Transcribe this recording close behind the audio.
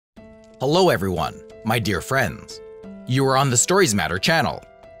Hello everyone, my dear friends. You are on the Stories Matter channel.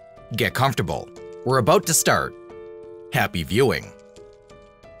 Get comfortable. We're about to start. Happy viewing.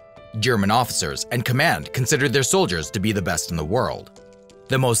 German officers and command considered their soldiers to be the best in the world,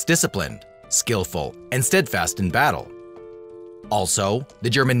 the most disciplined, skillful, and steadfast in battle. Also, the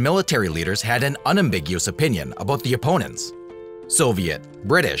German military leaders had an unambiguous opinion about the opponents: Soviet,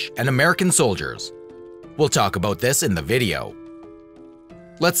 British, and American soldiers. We'll talk about this in the video.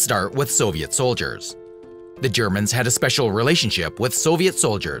 Let's start with Soviet soldiers. The Germans had a special relationship with Soviet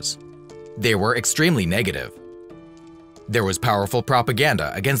soldiers. They were extremely negative. There was powerful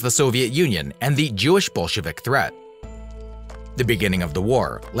propaganda against the Soviet Union and the Jewish Bolshevik threat. The beginning of the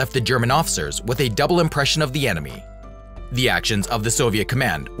war left the German officers with a double impression of the enemy. The actions of the Soviet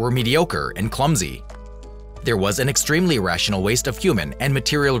command were mediocre and clumsy. There was an extremely irrational waste of human and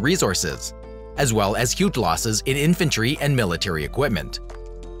material resources, as well as huge losses in infantry and military equipment.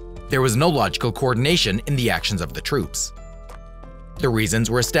 There was no logical coordination in the actions of the troops. The reasons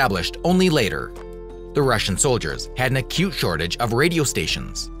were established only later. The Russian soldiers had an acute shortage of radio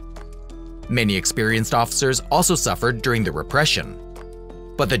stations. Many experienced officers also suffered during the repression.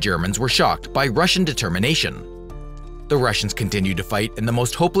 But the Germans were shocked by Russian determination. The Russians continued to fight in the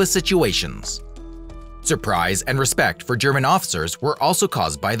most hopeless situations. Surprise and respect for German officers were also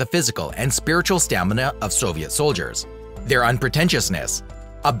caused by the physical and spiritual stamina of Soviet soldiers, their unpretentiousness,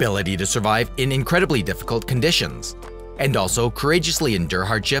 ability to survive in incredibly difficult conditions, and also courageously endure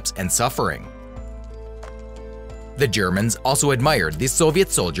hardships and suffering. The Germans also admired the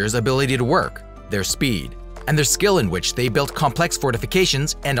Soviet soldiers' ability to work, their speed, and their skill in which they built complex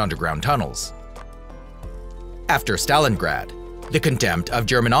fortifications and underground tunnels. After Stalingrad, the contempt of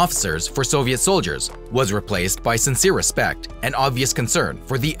German officers for Soviet soldiers was replaced by sincere respect and obvious concern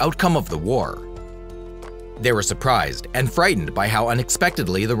for the outcome of the war. They were surprised and frightened by how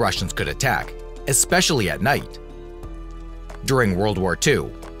unexpectedly the Russians could attack, especially at night. During World War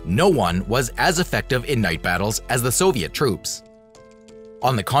II, no one was as effective in night battles as the Soviet troops.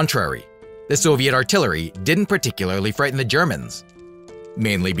 On the contrary, the Soviet artillery didn't particularly frighten the Germans,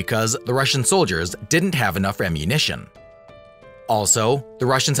 mainly because the Russian soldiers didn't have enough ammunition. Also, the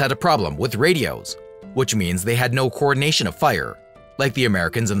Russians had a problem with radios, which means they had no coordination of fire, like the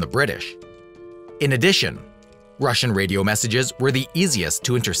Americans and the British. In addition, Russian radio messages were the easiest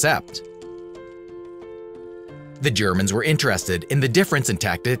to intercept. The Germans were interested in the difference in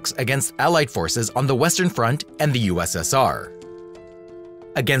tactics against Allied forces on the Western Front and the USSR.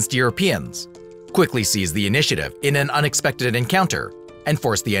 Against Europeans, quickly seized the initiative in an unexpected encounter and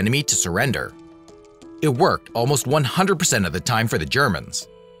forced the enemy to surrender. It worked almost 100% of the time for the Germans.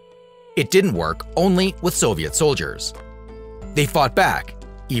 It didn't work only with Soviet soldiers. They fought back,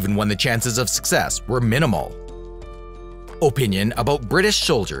 even when the chances of success were minimal. Opinion about British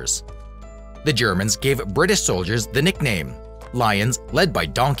soldiers. The Germans gave British soldiers the nickname "lions led by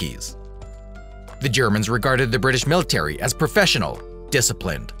donkeys." The Germans regarded the British military as professional,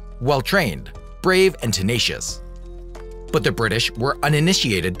 disciplined, well-trained, brave, and tenacious. But the British were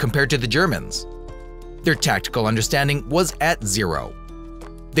uninitiated compared to the Germans. Their tactical understanding was at zero.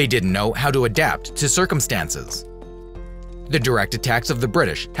 They didn't know how to adapt to circumstances. The direct attacks of the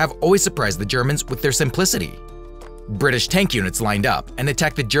British have always surprised the Germans with their simplicity. British tank units lined up and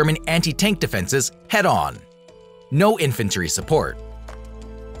attacked the German anti-tank defenses head-on. No infantry support.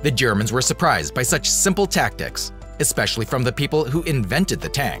 The Germans were surprised by such simple tactics, especially from the people who invented the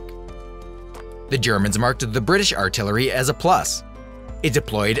tank. The Germans marked the British artillery as a plus. It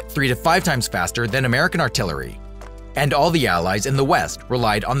deployed 3 to 5 times faster than American artillery, and all the Allies in the West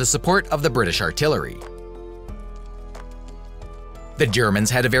relied on the support of the British artillery. The Germans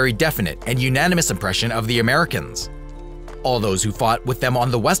had a very definite and unanimous impression of the Americans. All those who fought with them on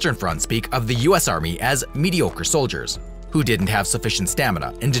the Western Front speak of the US Army as mediocre soldiers who didn't have sufficient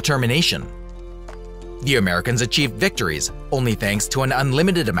stamina and determination. The Americans achieved victories only thanks to an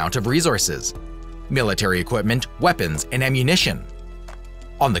unlimited amount of resources, military equipment, weapons, and ammunition.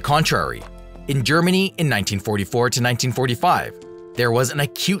 On the contrary, in Germany in 1944 to 1945, there was an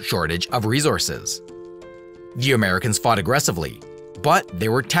acute shortage of resources. The Americans fought aggressively, but they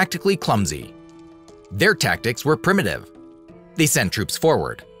were tactically clumsy. Their tactics were primitive. They sent troops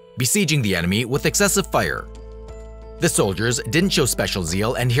forward, besieging the enemy with excessive fire. The soldiers didn't show special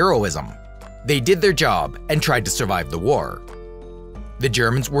zeal and heroism. They did their job and tried to survive the war. The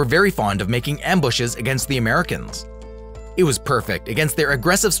Germans were very fond of making ambushes against the Americans. It was perfect against their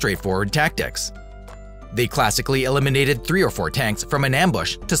aggressive straightforward tactics. They classically eliminated 3 or 4 tanks from an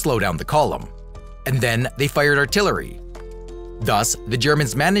ambush to slow down the column, and then they fired artillery. Thus, the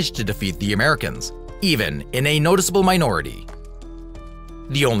Germans managed to defeat the Americans, even in a noticeable minority.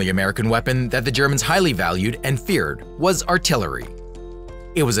 The only American weapon that the Germans highly valued and feared was artillery.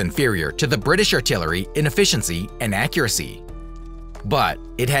 It was inferior to the British artillery in efficiency and accuracy, but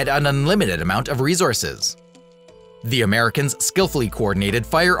it had an unlimited amount of resources. The Americans skillfully coordinated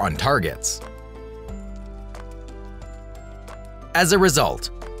fire on targets. As a result,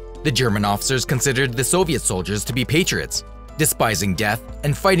 the German officers considered the Soviet soldiers to be patriots, despising death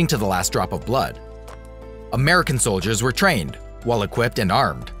and fighting to the last drop of blood. American soldiers were trained, well-equipped and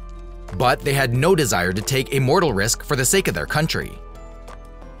armed, but they had no desire to take a mortal risk for the sake of their country.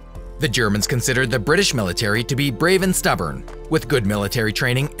 The Germans considered the British military to be brave and stubborn, with good military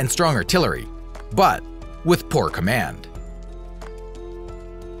training and strong artillery, but with poor command.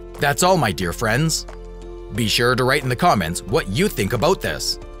 That's all, my dear friends. Be sure to write in the comments what you think about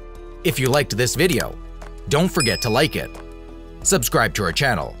this. If you liked this video, don't forget to like it, subscribe to our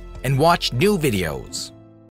channel, and watch new videos.